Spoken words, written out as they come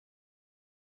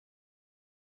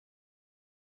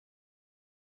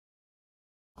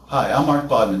Hi, I'm Mark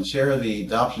Bodman, Chair of the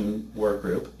Adoption Work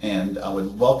Group, and I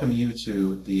would welcome you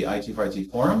to the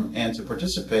IT4IT Forum and to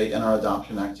participate in our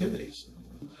adoption activities.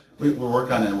 We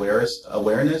work on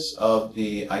awareness of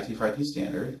the IT4IT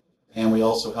standard, and we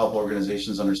also help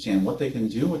organizations understand what they can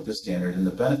do with the standard and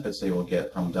the benefits they will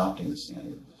get from adopting the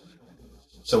standard.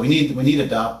 So we need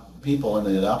people in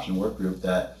the adoption work group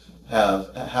that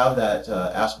have that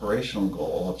aspirational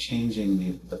goal of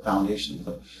changing the foundation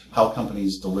of how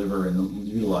companies deliver and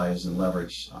utilize and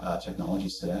leverage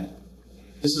technologies today.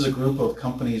 This is a group of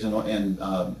companies and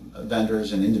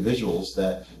vendors and individuals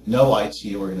that know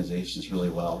IT organizations really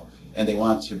well, and they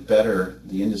want to better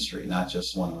the industry, not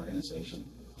just one organization.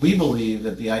 We believe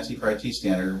that the IT4IT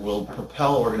standard will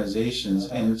propel organizations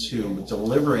into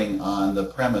delivering on the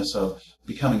premise of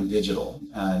becoming digital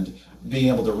and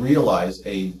being able to realize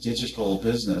a digital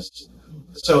business.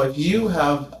 So if you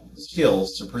have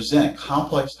skills to present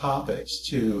complex topics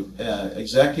to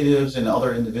executives and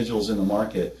other individuals in the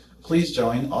market, please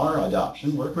join our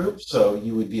adoption work group so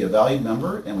you would be a valued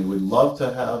member, and we would love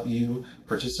to have you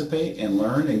participate and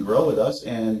learn and grow with us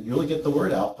and really get the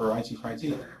word out for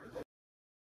IT4IT.